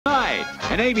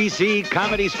An ABC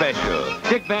comedy special.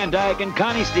 Dick Van Dyke and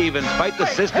Connie Stevens fight the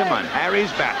system on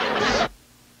Harry's battles.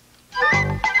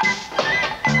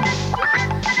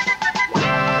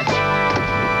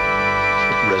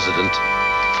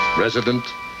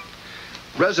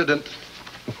 Resident.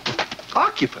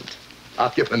 Occupant.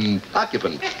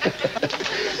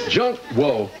 Junk,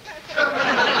 whoa.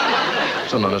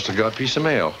 It's an honest-to-God piece of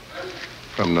mail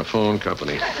from the phone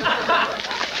company.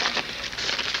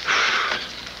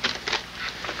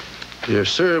 Dear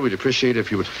sir, we'd appreciate if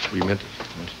you would remit.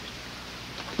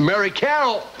 Mary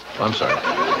Carroll! I'm sorry.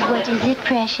 What is it,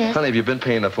 precious? Honey, have you been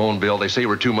paying the phone bill? They say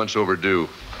we're 2 months overdue.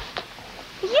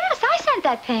 Yes, I sent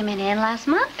that payment in last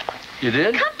month. You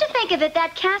did? Come to think of it,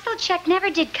 that canceled check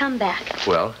never did come back.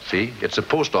 Well, see, it's the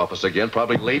post office again,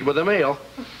 probably late with the mail.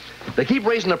 They keep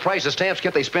raising the price of stamps.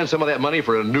 Can't they spend some of that money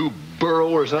for a new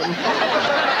borough or something?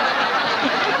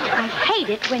 I hate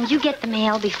it when you get the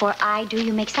mail before I do.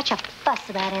 You make such a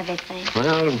fuss about everything.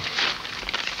 Well...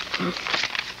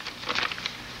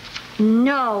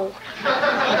 No.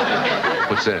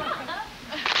 What's that?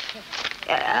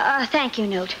 A thank you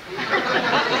note.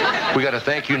 We got a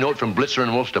thank you note from Blitzer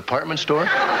and Wolf's department store?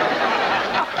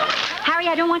 Harry,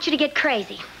 I don't want you to get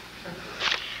crazy.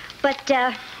 But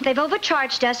they've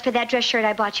overcharged us for that dress shirt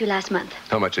I bought you last month.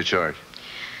 How much they charge?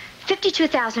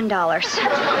 $52,000. You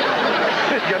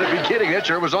gotta be kidding. That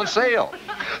shirt was on sale.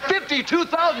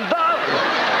 $52,000!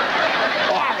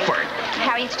 Offered.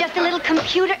 Harry, it's just a little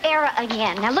computer error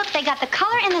again. Now, look, they got the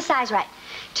color and the size right.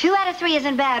 2 out of 3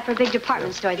 isn't bad for a big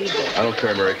department store these days. I don't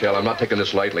care, Mary Cal. I'm not taking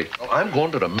this lightly. I'm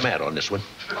going to the mat on this one.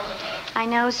 I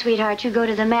know, sweetheart. You go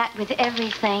to the mat with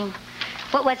everything.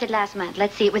 What was it last month?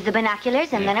 Let's see. It was the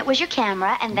binoculars, and then it was your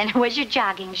camera, and then it was your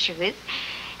jogging shoes.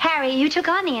 Harry, you took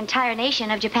on the entire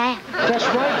nation of Japan. That's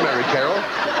right, Mary Carroll.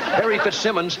 Harry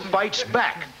Fitzsimmons fights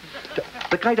back.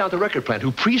 The guy down at the record plant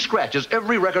who pre-scratches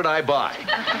every record I buy.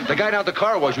 The guy down at the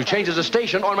car wash who changes the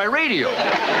station on my radio.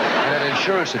 And an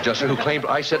insurance adjuster who claimed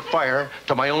I set fire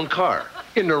to my own car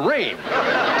in the rain.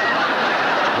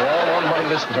 You're all on my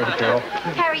list, Mary Carroll.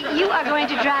 Harry, you are going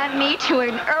to drive me to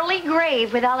an early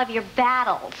grave with all of your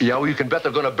battles. Yeah, well, you can bet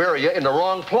they're going to bury you in the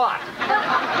wrong plot.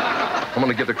 I'm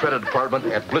going to give the credit department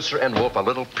at Blitzer and Wolf a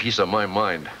little piece of my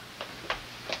mind.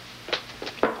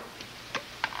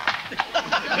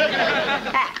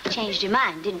 Changed your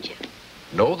mind, didn't you?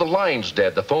 No, the line's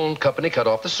dead. The phone company cut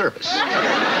off the service. Get them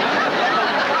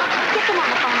on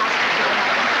the phone.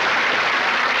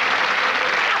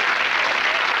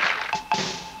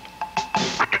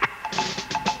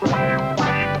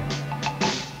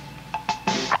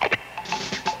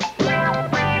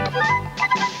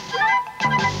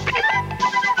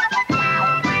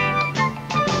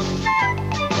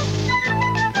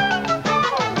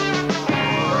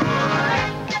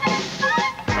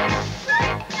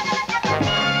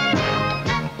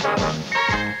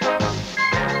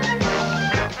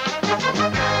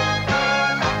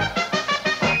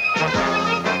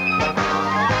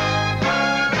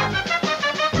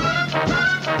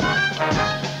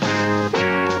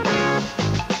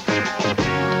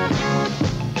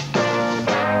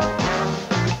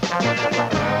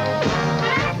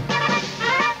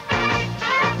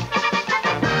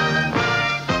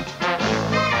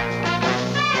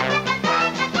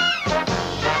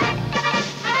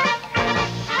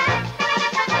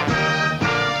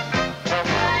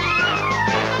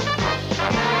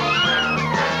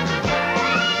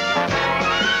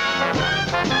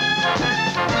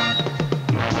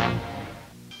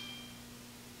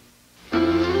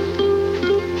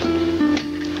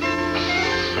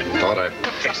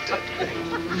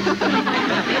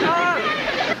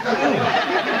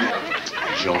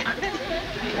 Junk.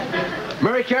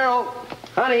 Mary Carroll,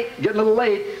 honey, getting a little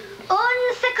late.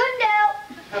 Un secundo.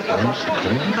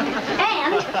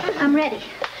 And I'm ready.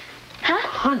 Huh?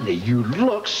 Honey, you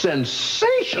look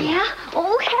sensational. Yeah?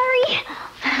 Oh, Harry.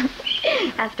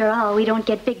 After all, we don't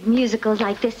get big musicals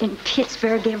like this in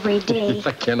Pittsburgh every day.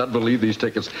 I cannot believe these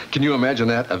tickets. Can you imagine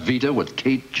that? Evita with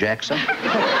Kate Jackson? I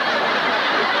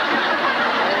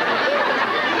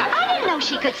didn't know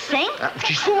she could sing.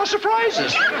 She's full of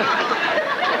surprises.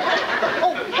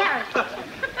 Oh, Harry,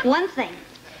 one thing.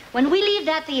 When we leave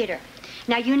that theater,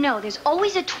 now you know there's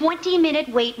always a 20-minute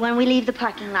wait when we leave the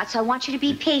parking lot, so I want you to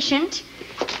be patient,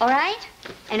 all right?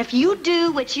 And if you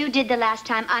do what you did the last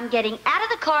time, I'm getting out of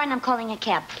the car and I'm calling a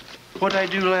cab. What'd I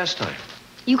do last time?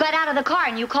 You got out of the car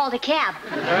and you called a cab.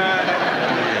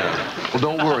 Yeah. Well,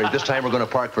 don't worry. This time we're going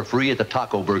to park for free at the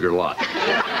Taco Burger lot.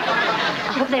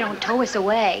 I hope they don't tow us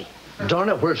away. Darn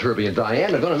it, where's Herbie and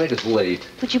Diane? They're going to make us late.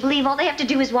 Would you believe all they have to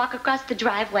do is walk across the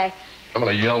driveway? I'm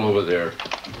going to yell over there.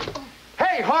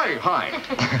 Hey, Hi.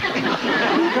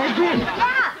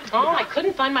 Yeah. Oh, I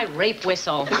couldn't find my rape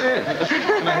whistle.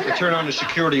 And I had to turn on the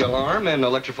security alarm and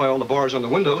electrify all the bars on the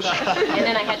windows. And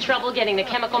then I had trouble getting the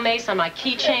chemical mace on my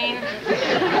keychain.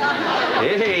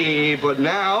 Hey, but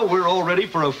now we're all ready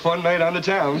for a fun night on the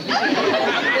town.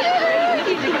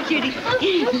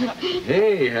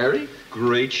 Hey, Harry.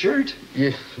 Great shirt.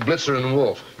 Yeah, Blitzer and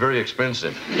Wolf. Very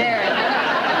expensive.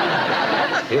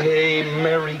 Hey,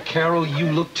 Mary Carol,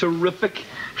 you look terrific.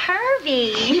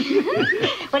 Herbie.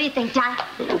 What do you think, Di?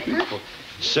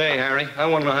 Say, Harry, I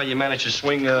want to know how you manage to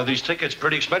swing these tickets.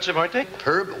 Pretty expensive, aren't they?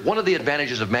 Herb, one of the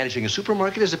advantages of managing a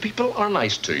supermarket is that people are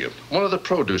nice to you. One of the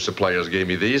produce suppliers gave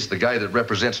me these, the guy that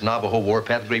represents Navajo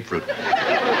Warpath grapefruit.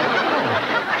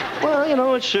 Well, you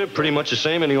know, it's pretty much the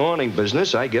same in the awning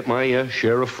business. I get my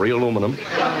share of free aluminum.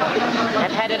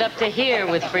 I've had it up to here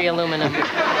with free aluminum.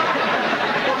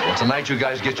 Well, tonight you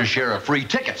guys get your share of free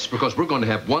tickets because we're going to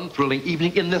have one thrilling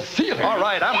evening in the theater. All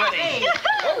right, I'm ready.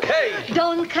 Okay.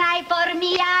 Don't cry for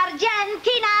me,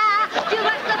 Argentina. You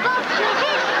were supposed to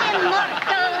be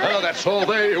immortal. Oh, that's all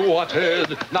they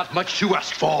wanted. Not much to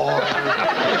ask for.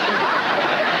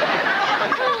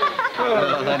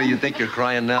 Oh, honey, you think you're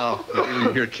crying now?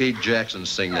 You hear Kate Jackson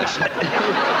sing this.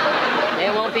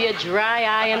 There won't be a dry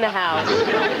eye in the house.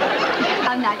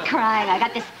 I'm not crying. I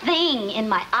got this thing in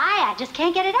my eye. I just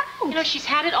can't get it out. You know, she's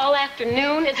had it all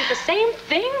afternoon. Is it the same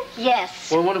thing? Yes.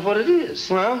 Well, I wonder what it is.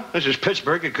 Well, this is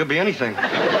Pittsburgh. It could be anything.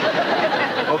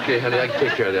 Okay, honey, I can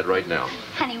take care of that right now.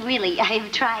 Honey, really,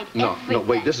 I've tried No, everything.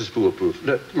 wait, this is foolproof.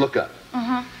 Look up.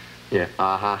 Yeah,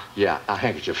 yeah, a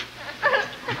handkerchief.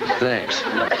 Thanks.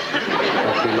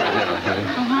 Okay, look down, honey.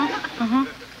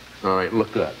 All right,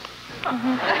 look up.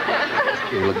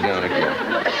 Okay, look down again.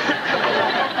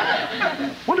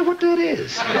 Wonder what that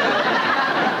is.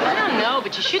 I don't know,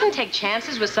 but you shouldn't take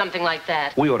chances with something like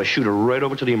that. We ought to shoot her right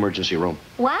over to the emergency room.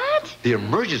 What? The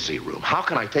emergency room? How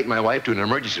can I take my wife to an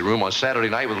emergency room on Saturday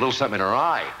night with a little something in her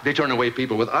eye? They turn away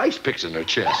people with ice picks in their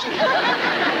chest.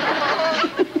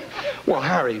 Well,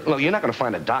 Harry, look, you're not going to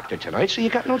find a doctor tonight, so you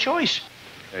got no choice.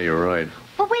 Yeah, you're right.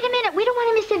 Well, wait a minute. We don't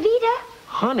want to miss Evita.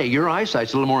 Honey, your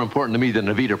eyesight's a little more important to me than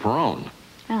Evita Perone.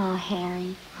 Oh,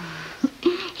 Harry.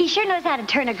 He sure knows how to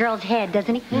turn a girl's head,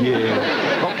 doesn't he?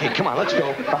 Yeah. Okay, come on, let's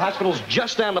go. The hospital's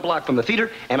just down the block from the theater,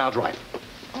 and I'll drive.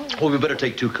 Well, we better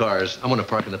take 2 cars. I'm going to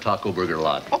park in the Taco Burger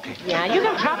lot. Okay. Yeah, you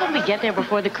can probably get there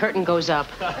before the curtain goes up.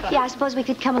 Yeah, I suppose we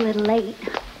could come a little late.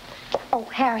 Oh,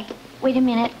 Harry, wait a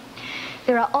minute.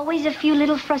 There are always a few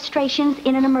little frustrations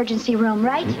in an emergency room,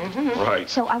 right? Right.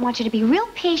 So I want you to be real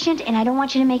patient, and I don't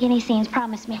want you to make any scenes.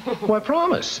 Promise me. Well, I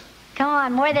promise. Come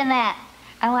on, more than that.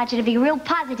 I want you to be real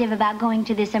positive about going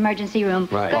to this emergency room.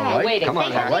 Right. Go All ahead. right. Waiting. Come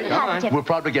on, Say Harry. something Come on. positive. We'll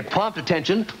probably get prompt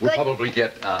attention. We'll Good. probably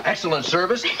get excellent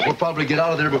service. We'll probably get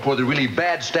out of there before the really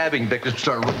bad stabbing victims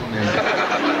start rolling in.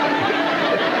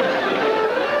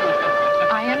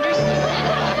 I understand.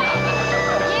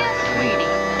 Yes,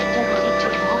 sweetie.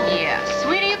 Yeah,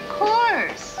 sweetie, of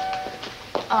course.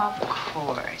 Of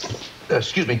course.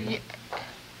 Excuse me.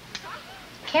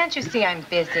 Can't you see I'm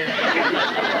busy?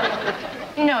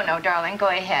 No, darling, go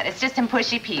ahead. It's just some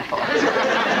pushy people.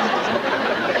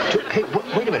 Hey,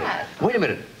 wait a minute. Wait a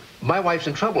minute. My wife's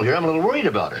in trouble here. I'm a little worried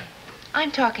about her. I'm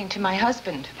talking to my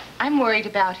husband. I'm worried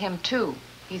about him, too.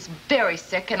 He's very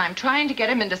sick, and I'm trying to get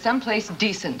him into someplace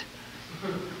decent.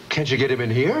 Can't you get him in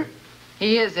here?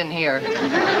 He is in here. Okay,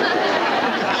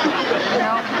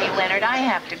 Leonard, I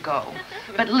have to go.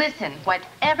 But listen,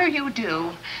 whatever you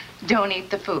do, don't eat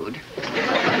the food.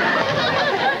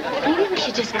 Maybe we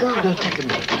should just go. No, take a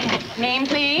minute. Name,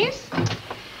 please.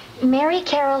 Mary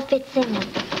Carol Fitzsimmons.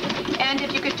 And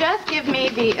if you could just give me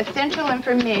the essential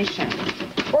information.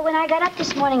 Well, when I got up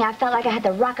this morning, I felt like I had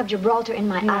the Rock of Gibraltar in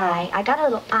my eye. I got a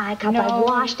little eye cup. No. I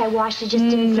washed. It just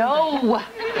didn't... No.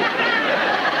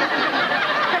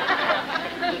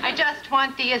 I just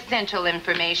want the essential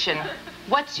information.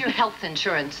 What's your health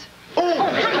insurance? Oh,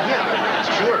 yeah,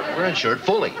 sure. We're insured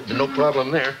fully. No problem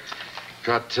there.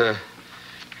 Got, here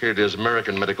it is,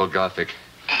 American Medical Gothic.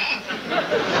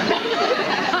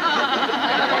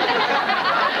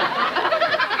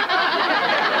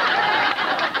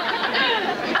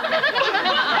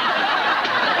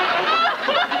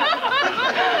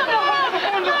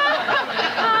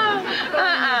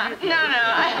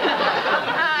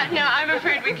 No, I'm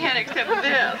afraid we can't accept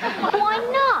this. Why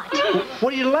not?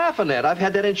 What are you laughing at? I've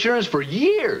had that insurance for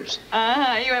years.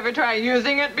 You ever try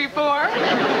using it before? Okay,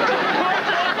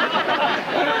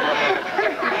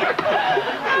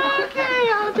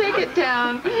 I'll take it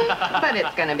down. But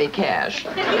it's gonna be cash.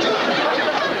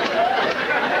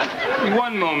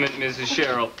 One moment, Mrs.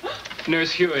 Sherrill.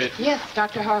 Nurse Hewitt. Yes,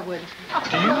 Dr. Harwood.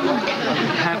 Do you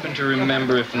happen to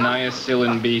remember if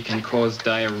niacillin B can cause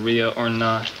diarrhea or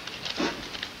not?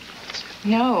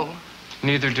 No.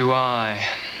 Neither do I.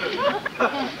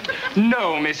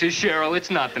 No, Mrs. Sherrill, it's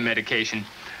not the medication.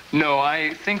 No,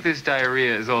 I think this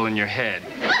diarrhea is all in your head.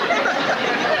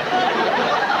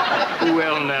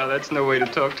 Well, now, that's no way to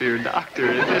talk to your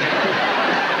doctor, is it?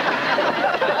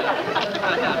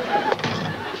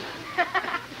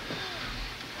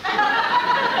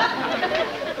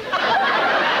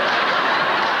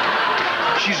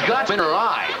 She's got in her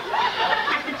eye.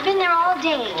 It's been there all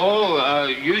day. Oh,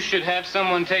 you should have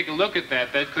someone take a look at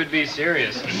that. That could be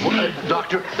serious.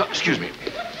 Doctor, excuse me.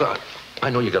 I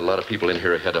know you got a lot of people in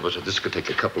here ahead of us. So this could take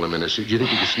a couple of minutes. Do you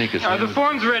think you can sneak us in? The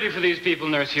form's ready for these people,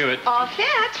 Nurse Hewitt. All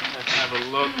set. Let's have a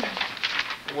look.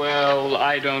 Well,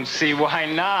 I don't see why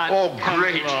not. Oh,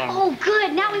 great. Oh,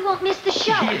 good. Now we won't miss the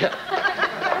show. Yeah.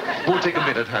 Won't take a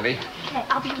minute, honey. Okay,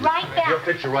 I'll be right back. Your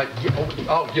picture right.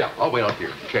 Yeah, I'll wait out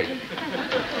here. Okay.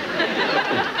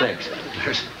 Thanks.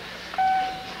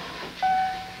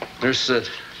 Nurse,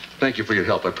 thank you for your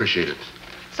help. I appreciate it.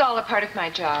 It's all a part of my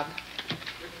job.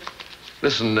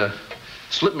 Listen,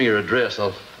 slip me your address.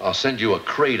 I'll send you a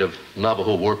crate of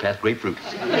Navajo Warpath grapefruit.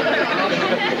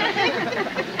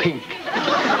 Pink.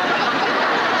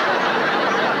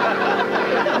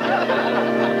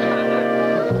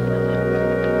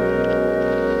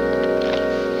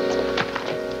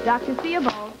 Dr.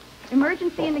 Theobald,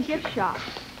 emergency in the gift shop.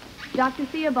 Dr.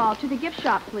 Theobald, to the gift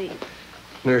shop, please.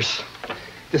 Nurse,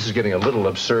 this is getting a little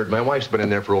absurd. My wife's been in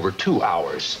there for over 2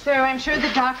 hours. Sir, I'm sure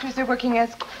the doctors are working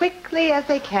as quickly as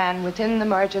they can within the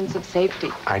margins of safety.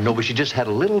 I know, but she just had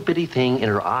a little bitty thing in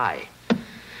her eye.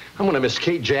 I'm gonna miss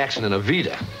Kate Jackson and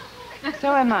Evita.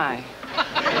 So am I.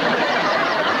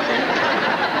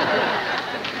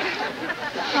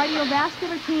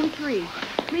 Cardiovascular Team 3,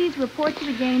 please report to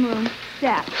the game room.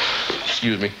 Staff.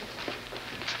 Excuse me.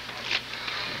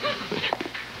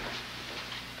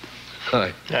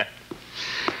 Hi.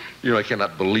 You know, I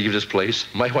cannot believe this place.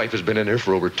 My wife has been in there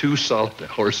for over 2 solid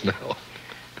hours now.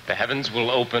 The heavens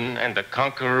will open, and the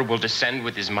conqueror will descend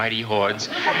with his mighty hordes,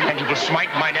 and he will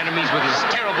smite mine enemies with his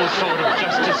terrible sword of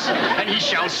justice, and he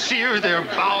shall sear their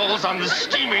bowels on the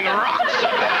steaming rocks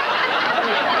of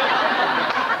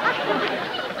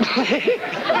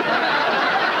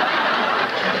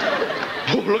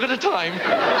Oh, look at the time.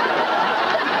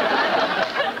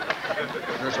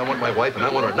 Nurse, I want my wife, and I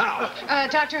want her now.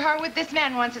 Dr. Harwood, this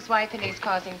man wants his wife, and he's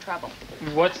causing trouble.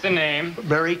 What's the name?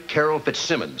 Mary Carol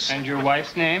Fitzsimmons. And your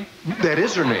wife's name? That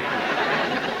is her name.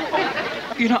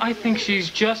 You know, I think she's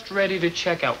just ready to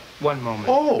check out. One moment.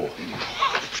 Oh,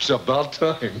 it's about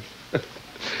time.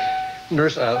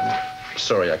 Nurse,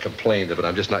 sorry I complained, but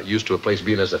I'm just not used to a place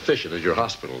being as efficient as your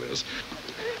hospital is.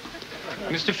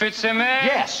 Mr. Fitzsimmons?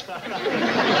 Yes.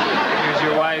 Here's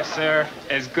your wife, sir.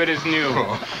 As good as new.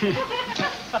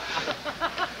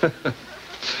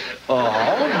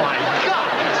 Oh, my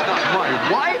God. That's not my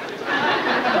wife.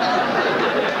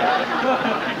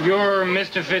 You're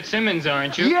Mr. Fitzsimmons,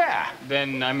 aren't you? Yeah.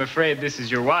 Then I'm afraid this is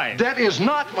your wife. That is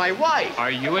not my wife. Are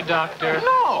you a doctor?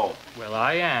 No. Well,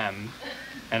 I am.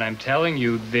 And I'm telling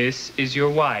you, this is your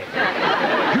wife.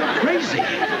 You're crazy.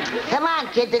 Come on,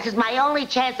 kid. This is my only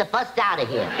chance to bust out of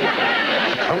here.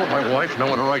 I want my wife, and I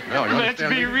want her right now. You Let's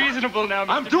understand be me? reasonable now, Mr.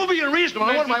 I'm still being reasonable.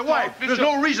 I want my wife. There's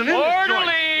no reason in this joint.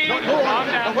 Orderly! No, Calm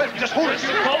down. wait, just hold it.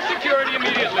 Call security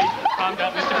immediately. Calm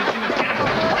down, Mr. Fitzsimmons.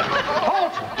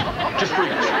 Halt! Just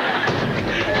breathe.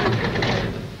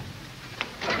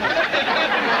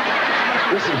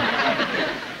 Listen,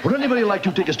 would anybody like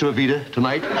 2 tickets to Evita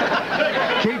tonight?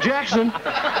 Kate Jackson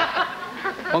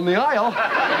on the aisle.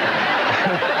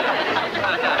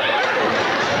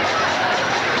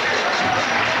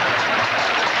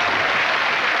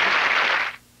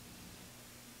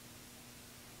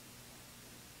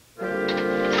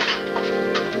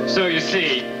 So you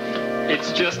see,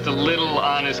 it's just a little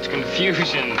honest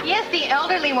confusion. Yes, the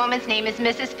elderly woman's name is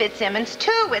Mrs. Fitzsimmons,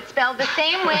 too. It's spelled the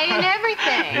same way and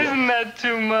everything. Isn't that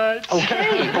too much?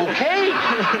 Okay.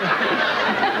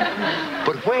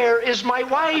 But where is my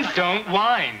wife? Don't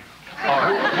whine.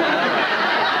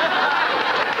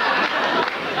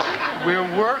 We're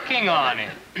working on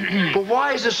it. But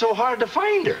why is it so hard to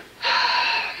find her?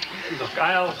 Look,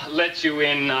 I'll let you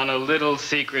in on a little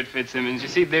secret, Fitzsimmons. You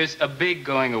see, there's a big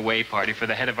going-away party for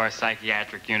the head of our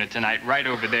psychiatric unit tonight, right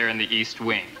over there in the East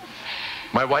Wing.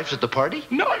 My wife's at the party?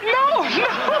 No. Too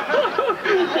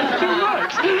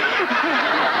much.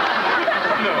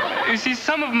 No, You see,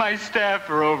 some of my staff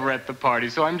are over at the party,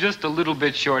 so I'm just a little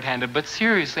bit short-handed. But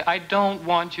seriously, I don't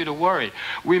want you to worry.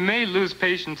 We may lose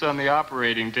patients on the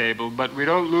operating table, but we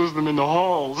don't lose them in the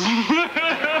halls.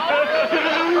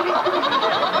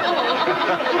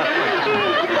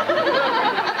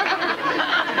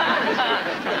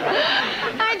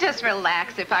 I'd just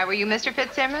relax if I were you, Mr.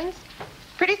 Fitzsimmons.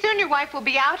 Pretty soon your wife will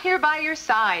be out here by your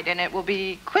side, and it will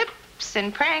be quips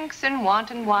and pranks and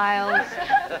wanton wiles,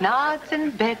 nods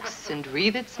and becks and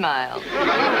wreathed smiles.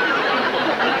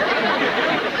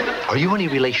 Are you any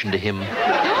relation to him?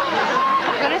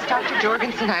 Oh, goodness, Dr.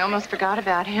 Jorgensen. I almost forgot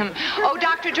about him. Oh,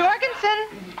 Dr. Jorgensen.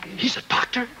 He's a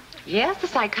doctor? Yes, the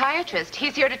psychiatrist.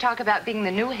 He's here to talk about being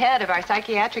the new head of our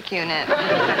psychiatric unit. Dr.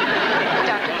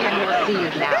 Penn will see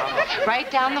you now. Right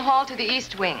down the hall to the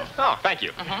east wing. Oh, thank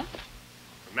you.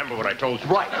 Remember what I told you.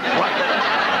 Right.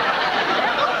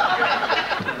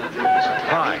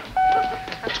 Hi.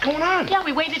 What's going on? Yeah,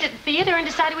 we waited at the theater and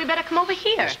decided we better come over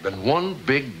here. It's been one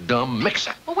big, dumb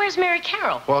mix-up. Well, where's Mary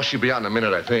Carroll? Well, she'll be out in a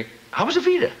minute, I think. How was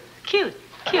Evita? Cute.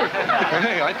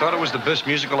 Hey, I thought it was the best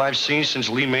musical I've seen since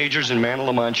Lee Majors and Man of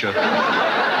La Mancha.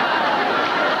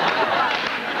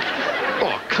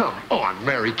 Oh, come on,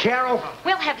 Mary Carroll.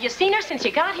 Well, have you seen her since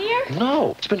you got here?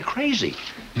 No, it's been crazy.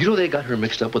 You know they got her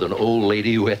mixed up with an old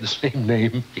lady who had the same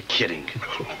name? You're kidding.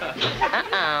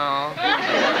 Uh-oh.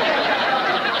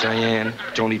 Diane,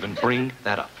 don't even bring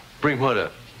that up. Bring what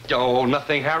up? Oh,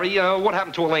 nothing, Harry. What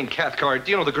happened to Elaine Cathcart?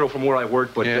 You know, the girl from where I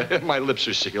work, but my lips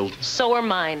are sealed. So are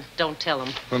mine. Don't tell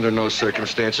him. Under no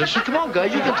circumstances. Come on,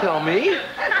 guys, you can tell me.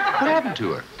 What happened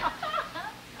to her?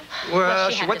 Well,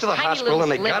 she she went to the had this hospital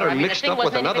and they tiny got little her sliver. I mean, mixed the thing up with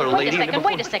wasn't another anything. lady.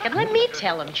 Wait a second. Let me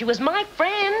tell him. She was my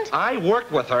friend. I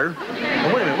worked with her.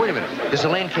 Oh, wait a minute. This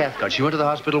Elaine Cathcart, she went to the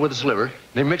hospital with a sliver.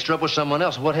 They mixed her up with someone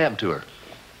else. What happened to her?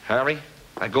 Harry,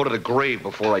 I go to the grave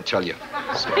before I tell you.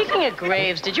 Speaking of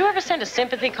graves, did you ever send a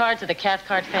sympathy card to the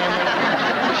Cathcart family?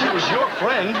 She was your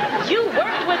friend. You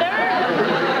worked with her?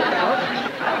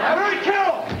 Mary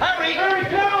Carroll! Harry! Mary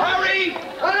Carroll! Harry!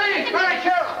 Harry! Mary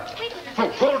Carroll! Oh,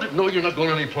 hold it. No, you're not going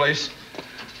anyplace.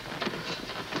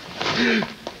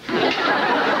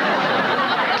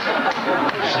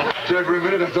 For a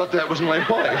minute, I thought that was my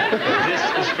wife. This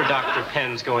is for Dr.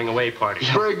 Penn's going-away party.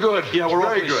 Very good. Yeah, we're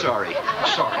very awfully good. sorry.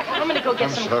 Sorry. I'm gonna go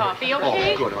get some coffee,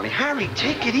 okay? Oh, good, honey. Harry,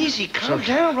 take it easy. Calm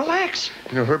down. Relax.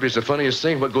 You know, Herbie, it's the funniest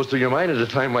thing. What goes through your mind at a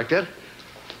time like that?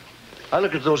 I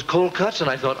looked at those cold cuts and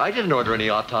I thought, I didn't order any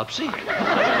autopsy.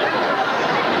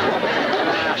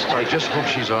 I just hope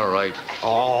she's all right.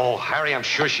 Oh, Harry, I'm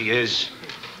sure she is.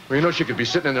 Well, you know, she could be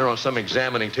sitting in there on some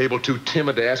examining table, too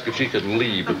timid to ask if she could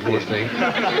leave, the poor thing.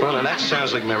 Well, now that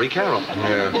sounds like Mary Carroll.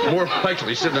 Yeah, more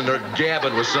likely sitting in there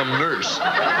gabbing with some nurse.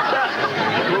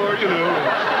 Or, you know,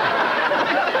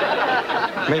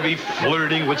 maybe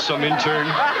flirting with some intern.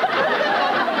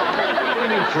 What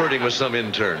do you mean flirting with some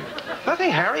intern?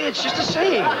 Nothing, Harry. It's just a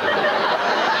saying.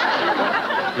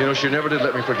 You know, she never did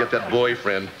let me forget that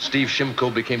boyfriend. Steve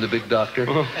Shimko became the big doctor.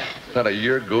 Not a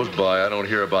year goes by, I don't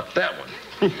hear about that one.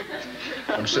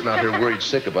 I'm sitting out here worried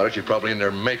sick about it. She's probably in there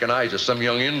making eyes at some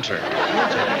young intern.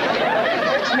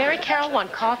 Does Mary Carroll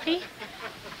want coffee?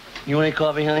 You want any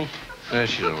coffee, honey?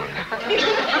 She don't want any.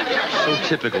 So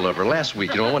typical of her. Last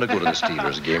week, you know, I want to go to the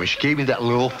Steelers game, and she gave me that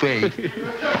little fade.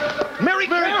 Mary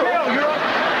Carroll, you're up.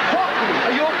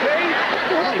 Are you okay?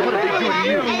 What did they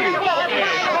do to you?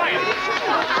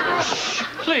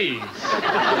 Please.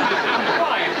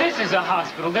 Quiet. This is a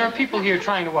hospital. There are people here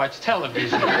trying to watch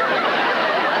television.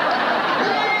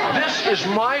 This is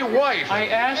my wife. I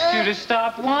asked you to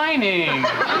stop whining.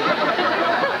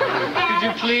 Could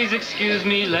you please excuse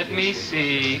me? Let me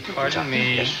see. Pardon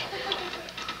me.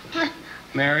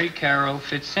 Mary Carroll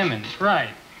Fitzsimmons.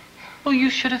 Right. Well, you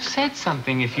should have said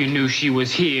something if you knew she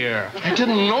was here. I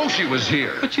didn't know she was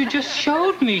here. But you just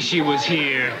showed me she was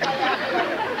here.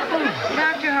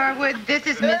 Dr. Harwood, this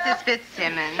is Mrs.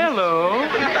 Fitzsimmons. Hello.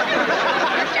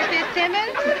 Mr.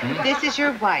 Fitzsimmons, this is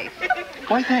your wife.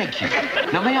 Why, thank you.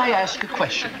 Now, may I ask a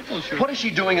question? What is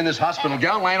she doing in this hospital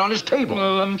gown lying on this table?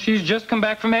 Well, she's just come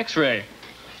back from X-ray.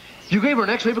 You gave her an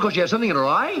X-ray because she had something in her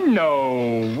eye?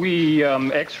 No, we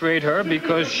X-rayed her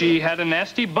because she had a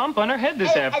nasty bump on her head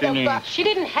this afternoon. She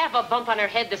didn't have a bump on her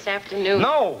head this afternoon.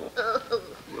 No.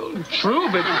 True,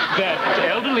 but that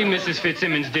elderly Mrs.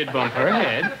 Fitzsimmons did bump her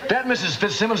head. That Mrs.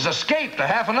 Fitzsimmons escaped a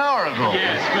half an hour ago.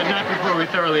 Yes, but not before we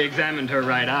thoroughly examined her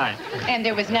right eye. And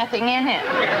there was nothing in it.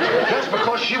 That's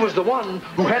because she was the one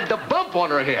who had the bump on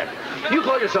her head. You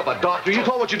call yourself a doctor. You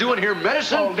call what you're doing here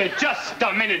medicine? Oh, just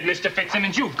a minute, Mr.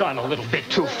 Fitzsimmons. You've gone a little bit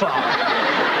too far.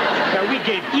 Now, we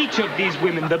gave each of these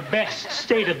women the best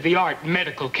state-of-the-art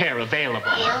medical care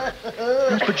available. Yes,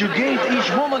 but you gave each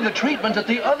woman the treatment that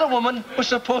the other woman was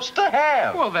supposed to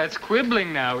have. Well, that's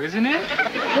quibbling now, isn't it?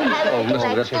 Oh, no,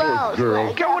 that's a little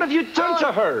girl. God, what have you done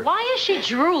to her? Why is she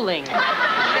drooling?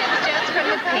 It's just from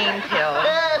the pain pill.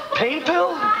 Pain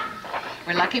pill?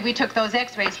 We're lucky we took those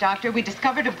x-rays, Doctor. We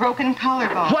discovered a broken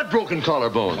collarbone. What broken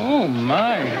collarbone? Oh,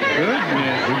 my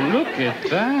goodness. Look at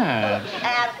that.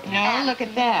 No, look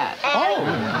at that. I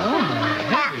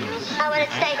want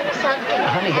to say something.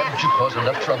 Honey, haven't you caused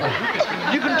enough trouble?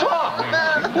 You can talk.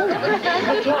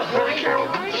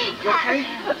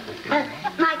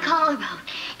 My collarbone.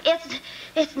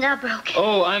 It's not broken.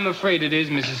 Oh, I'm afraid it is,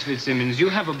 Mrs. Fitzsimmons. You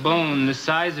have a bone the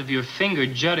size of your finger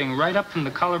jutting right up from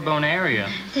the collarbone area.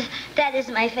 That is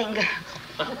my finger.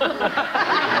 When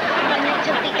they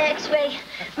took the x-ray,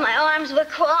 my arms were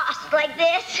crossed like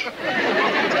this.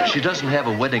 She doesn't have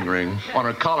a wedding ring on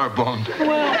her collarbone.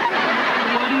 Well,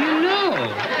 what do you know?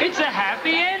 It's a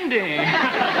happy ending.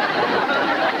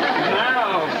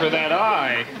 Now for that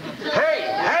eye.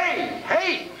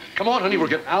 Hey! Come on, honey, we're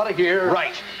getting out of here.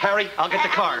 Right. Harry, I'll get the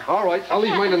car. All right, I'll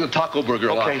leave mine in the taco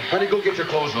burger lot. Okay. Honey, go get your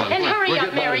clothes on. And hurry We're up,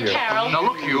 getting out of Mary here. Carol. Now,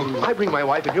 look, you. I bring my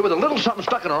wife in here with a little something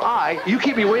stuck in her eye. You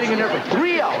keep me waiting in there for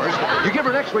 3 hours. You give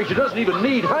her an x-ray she doesn't even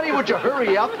need. Honey, would you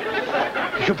hurry up?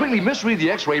 You completely misread the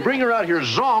x-ray, bring her out here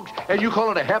zonked, and you call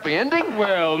it a happy ending?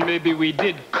 Well, maybe we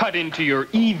did cut into your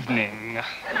evening.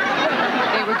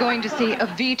 They were going to see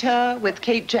Evita with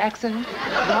Kate Jackson.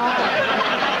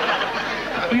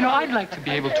 You know, I'd like to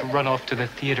be able to run off to the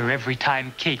theater every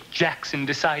time Kate Jackson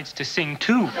decides to sing,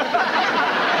 too. But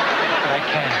I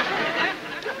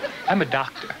can't. I'm a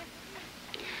doctor.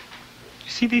 You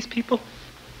see these people?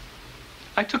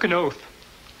 I took an oath.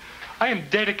 I am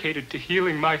dedicated to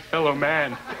healing my fellow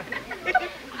man.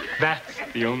 That's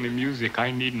the only music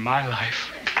I need in my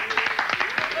life.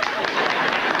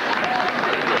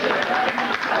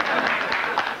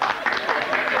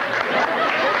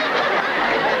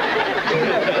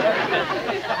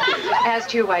 As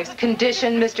to your wife's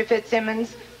condition, Mr.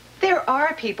 Fitzsimmons, there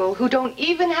are people who don't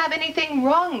even have anything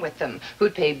wrong with them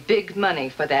who'd pay big money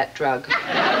for that drug.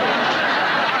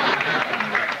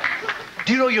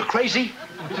 Do you know you're crazy?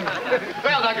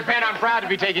 Well, Dr. Penn, I'm proud to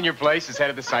be taking your place as head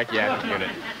of the psychiatric unit.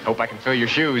 Hope I can fill your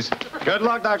shoes. Good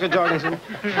luck, Dr. Jorgensen.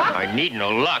 I need no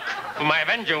luck, for my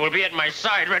avenger will be at my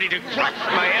side ready to crush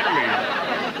my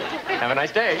enemies. Have a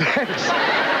nice day.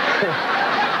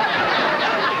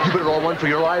 You better all run for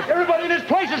your life. Everybody in this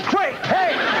place is great.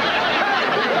 Hey!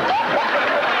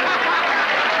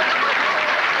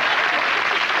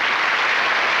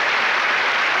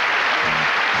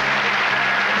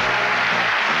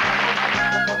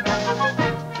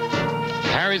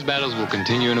 Harry's battles will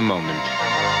continue in a moment.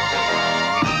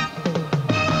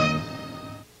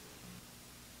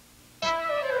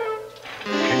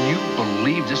 Can you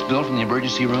believe this bill from the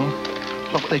emergency room?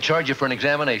 Look, they charge you for an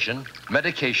examination,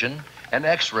 medication, an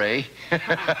x-ray,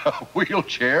 a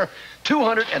wheelchair,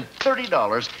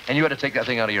 $230, and you had to take that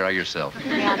thing out of your eye yourself.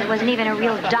 Yeah, there wasn't even a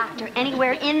real doctor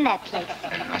anywhere in that place.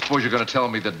 I suppose you're going to tell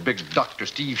me that big Dr.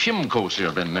 Steve Shimko's here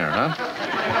been there, huh?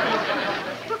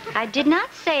 I did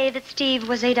not say that Steve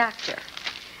was a doctor.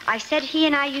 I said he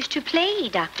and I used to play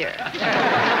doctor.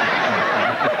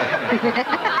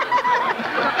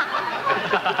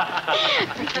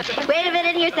 Wait a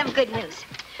minute, here's some good news.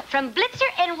 From Blitzer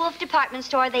and Wolf Department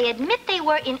Store, they admit they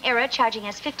were in error, charging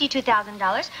us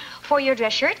 $52,000 for your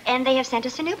dress shirt, and they have sent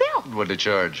us a new bill. What'd they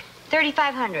charge?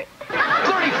 $3,500.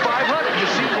 $3,500? You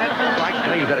see that? Right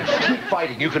now, you gotta keep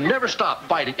fighting. You can never stop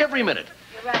fighting, every minute.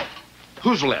 You're right.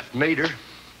 Who's left? Mater?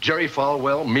 Jerry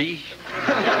Falwell? Me?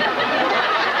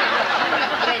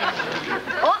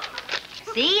 Oh,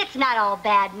 see, it's not all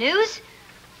bad news.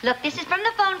 Look, this is from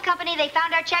the phone company. They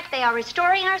found our check. They are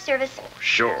restoring our service.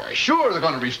 Sure they're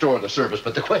gonna restore the service,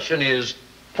 but the question is,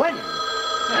 when? Now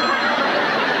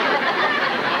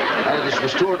that it's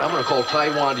restored, I'm gonna call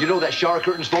Taiwan. Do you know that shower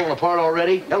curtain's falling apart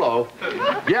already? Hello.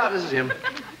 Yeah, this is him.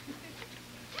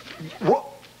 What?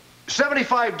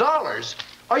 $75?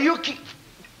 Are you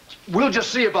We'll just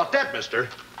see about that, mister.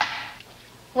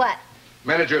 What?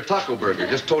 Manager of Taco Burger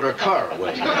just towed her car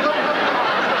away.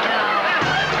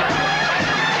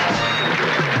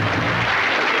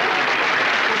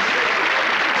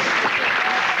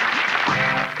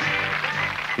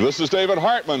 This is David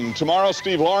Hartman. Tomorrow,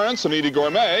 Steve Lawrence and Edie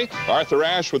Gourmet, Arthur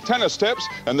Ashe with tennis tips,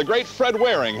 and the great Fred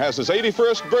Waring has his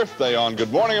 81st birthday on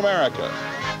Good Morning America.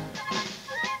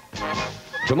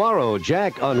 Tomorrow,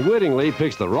 Jack unwittingly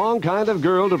picks the wrong kind of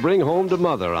girl to bring home to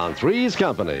Mother on Three's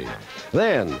Company.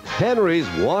 Then, Henry's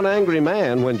one angry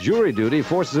man when jury duty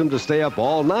forces him to stay up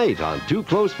all night on Too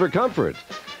Close for Comfort.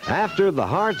 After the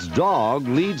Heart's dog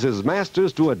leads his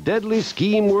masters to a deadly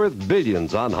scheme worth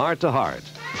billions on Heart to Heart.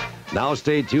 Now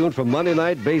stay tuned for Monday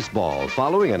Night Baseball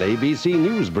following an ABC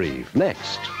News brief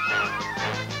next.